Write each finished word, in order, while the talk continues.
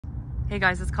Hey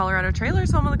guys, it's Colorado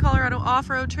Trailers, home of the Colorado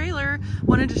Off-Road Trailer.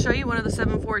 Wanted to show you one of the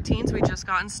 714s we just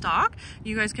got in stock.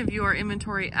 You guys can view our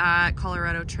inventory at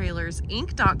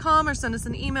coloradotrailersinc.com or send us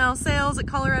an email,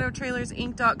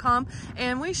 sales@coloradotrailersinc.com,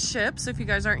 and we ship. So if you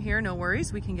guys aren't here, no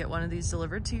worries. We can get one of these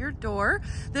delivered to your door.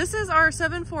 This is our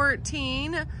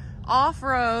 714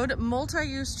 off-road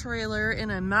multi-use trailer in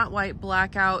a matte white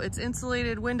blackout. It's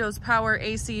insulated, windows, power,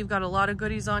 AC. You've got a lot of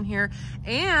goodies on here,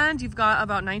 and you've got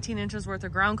about 19 inches worth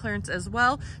of ground clearance as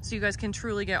well, so you guys can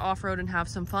truly get off-road and have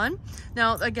some fun.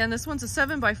 Now again, this one's a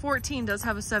 7x14, does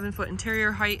have a 7-foot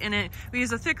interior height in it. We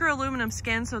use a thicker aluminum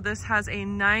skin, so this has a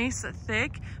nice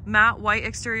thick matte white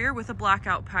exterior with a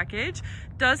blackout package.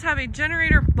 Does have a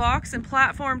generator box and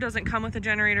platform. Doesn't come with a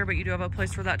generator, but you do have a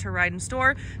place for that to ride and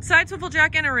store. Side swivel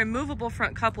jack and a removable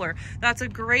front coupler. That's a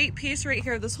great piece right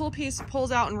here. This whole piece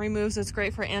pulls out and removes. It's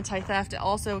great for anti-theft.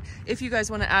 Also, if you guys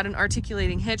want to add an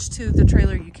articulating hitch to the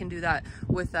trailer, you can do that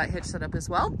with that hitch setup as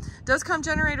well. Does come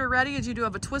generator ready, as you do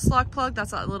have a twist lock plug.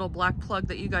 That's that little black plug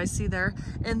that you guys see there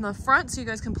in the front, so you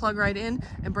guys can plug right in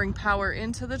and bring power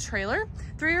into the trailer.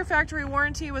 3-year factory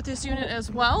warranty with this unit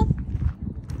as well.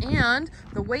 And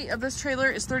the weight of this trailer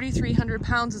is 3,300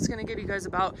 pounds. It's going to give you guys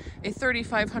about a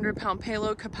 3,500 pound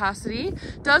payload capacity.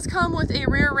 Does come with a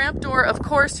rear ramp door. Of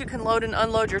course, you can load and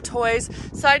unload your toys.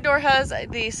 Side door has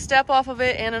the step off of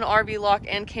it and an RV lock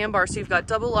and cam bar. So you've got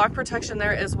double lock protection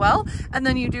there as well. And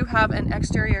then you do have an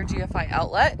exterior GFI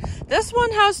outlet. This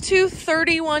one has two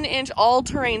 31-inch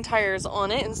all-terrain tires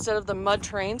on it instead of the mud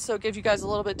terrain. So it gives you guys a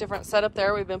little bit different setup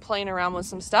there. We've been playing around with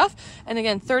some stuff. And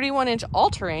again, 31-inch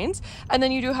all-terrains. And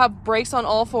then you do have brakes on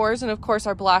all fours, and of course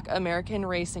our black American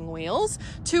racing wheels.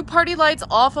 2 party lights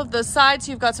off of the side, so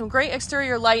you've got some great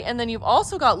exterior light, and then you've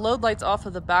also got load lights off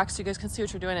of the back so you guys can see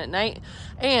what you're doing at night.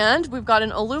 And we've got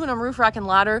an aluminum roof rack and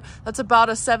ladder. That's about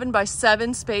a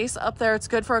 7x7 space up there. It's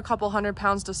good for a couple 100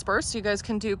 pounds dispersed, so you guys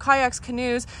can do kayaks,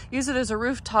 canoes, use it as a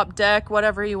rooftop deck,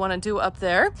 whatever you want to do up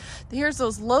there. Here's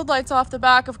those load lights off the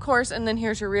back, of course, and then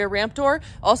here's your rear ramp door.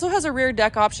 Also has a rear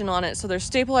deck option on it, so there's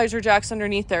stabilizer jacks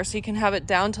underneath there, so you can have it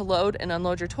down to load and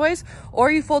unload your toys,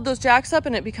 or you fold those jacks up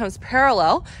and it becomes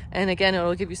parallel, and again it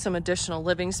will give you some additional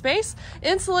living space.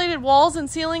 Insulated walls and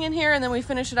ceiling in here, and then we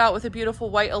finish it out with a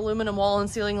beautiful white aluminum wall and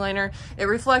ceiling liner. It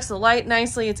reflects the light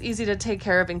nicely. It's easy to take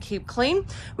care of and keep clean.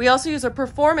 We also use a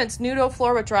performance Nudo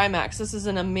floor with dry maxx. This is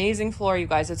an amazing floor, you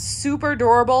guys. It's super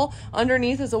durable.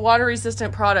 Underneath is a water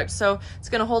resistant product, so it's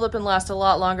going to hold up and last a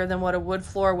lot longer than what a wood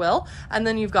floor will. And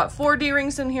then you've got 4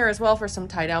 D-rings in here as well for some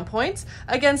tie down points.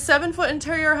 Again, 7-foot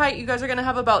interior height. You guys are going to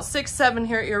have about 6'7"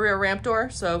 here at your rear ramp door.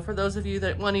 So for those of you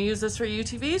that want to use this for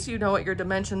UTVs, you know what your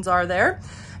dimensions are there.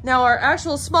 Now our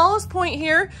actual smallest point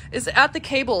here is at the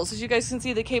cables. As you guys can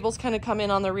see, the cables kind of come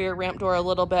in on the rear ramp door a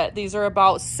little bit. These are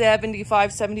about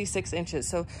 75, 76 inches.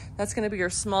 So that's going to be your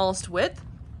smallest width.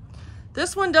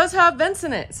 This one does have vents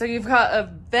in it. So you've got a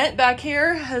vent back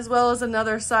here as well as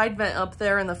another side vent up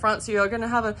there in the front. So you're going to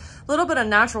have a little bit of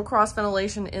natural cross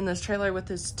ventilation in this trailer with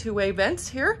this 2-way vents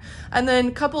here. And then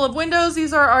a couple of windows.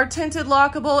 These are our tinted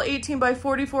lockable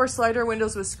 18x44 slider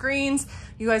windows with screens.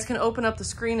 You guys can open up the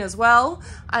screen as well.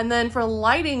 And then for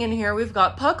lighting in here, we've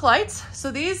got puck lights.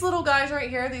 So these little guys right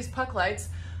here, these puck lights,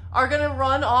 are going to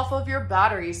run off of your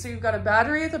battery. So you've got a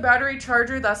battery with a battery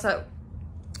charger. That's that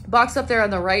box up there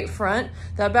on the right front.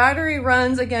 That battery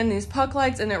runs, again, these puck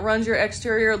lights, and it runs your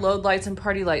exterior load lights and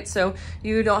party lights. So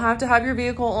you don't have to have your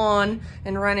vehicle on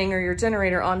and running or your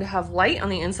generator on to have light on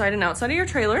the inside and outside of your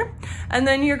trailer. And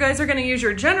then you guys are going to use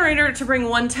your generator to bring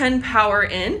 110 power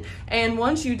in. And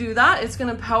once you do that, it's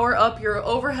going to power up your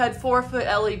overhead 4-foot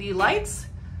LED lights.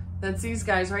 That's these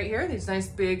guys right here, these nice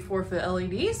big 4-foot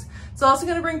LEDs. It's also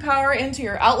going to bring power into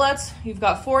your outlets. You've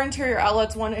got 4 interior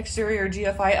outlets, 1 exterior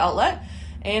GFI outlet.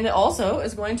 And it also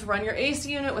is going to run your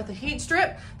AC unit with a heat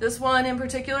strip. This one in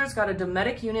particular has got a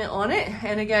Dometic unit on it.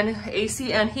 And again,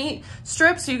 AC and heat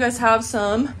strip, so you guys have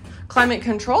some climate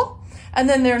control. And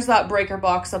then there's that breaker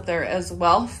box up there as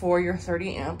well for your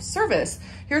 30 amp service.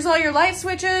 Here's all your light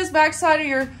switches. Back side of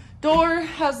your door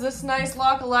has this nice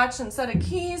lock, latch, and set of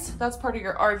keys. That's part of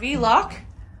your RV lock.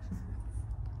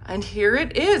 And here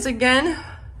it is again.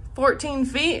 14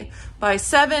 feet by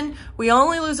 7. We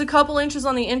only lose a couple inches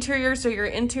on the interior, so your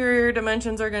interior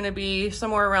dimensions are going to be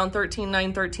somewhere around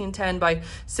 13.9, 13.10 by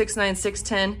 6.9,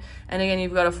 6.10. And again,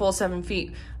 you've got a full 7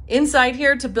 feet inside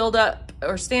here to build up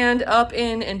or stand up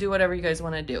in and do whatever you guys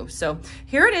want to do. So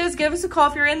here it is. Give us a call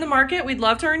if you're in the market. We'd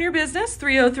love to earn your business.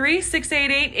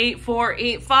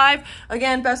 303-688-8485.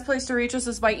 Again, best place to reach us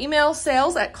is by email,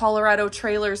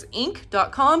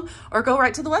 sales@coloradotrailersinc.com, or go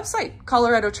right to the website,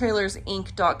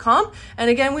 coloradotrailersinc.com. And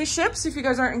again, we ship. So if you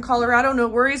guys aren't in Colorado, no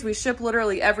worries. We ship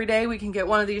literally every day. We can get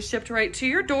one of these shipped right to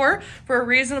your door for a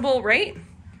reasonable rate.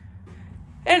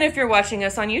 And if you're watching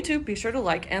us on YouTube, be sure to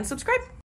like and subscribe.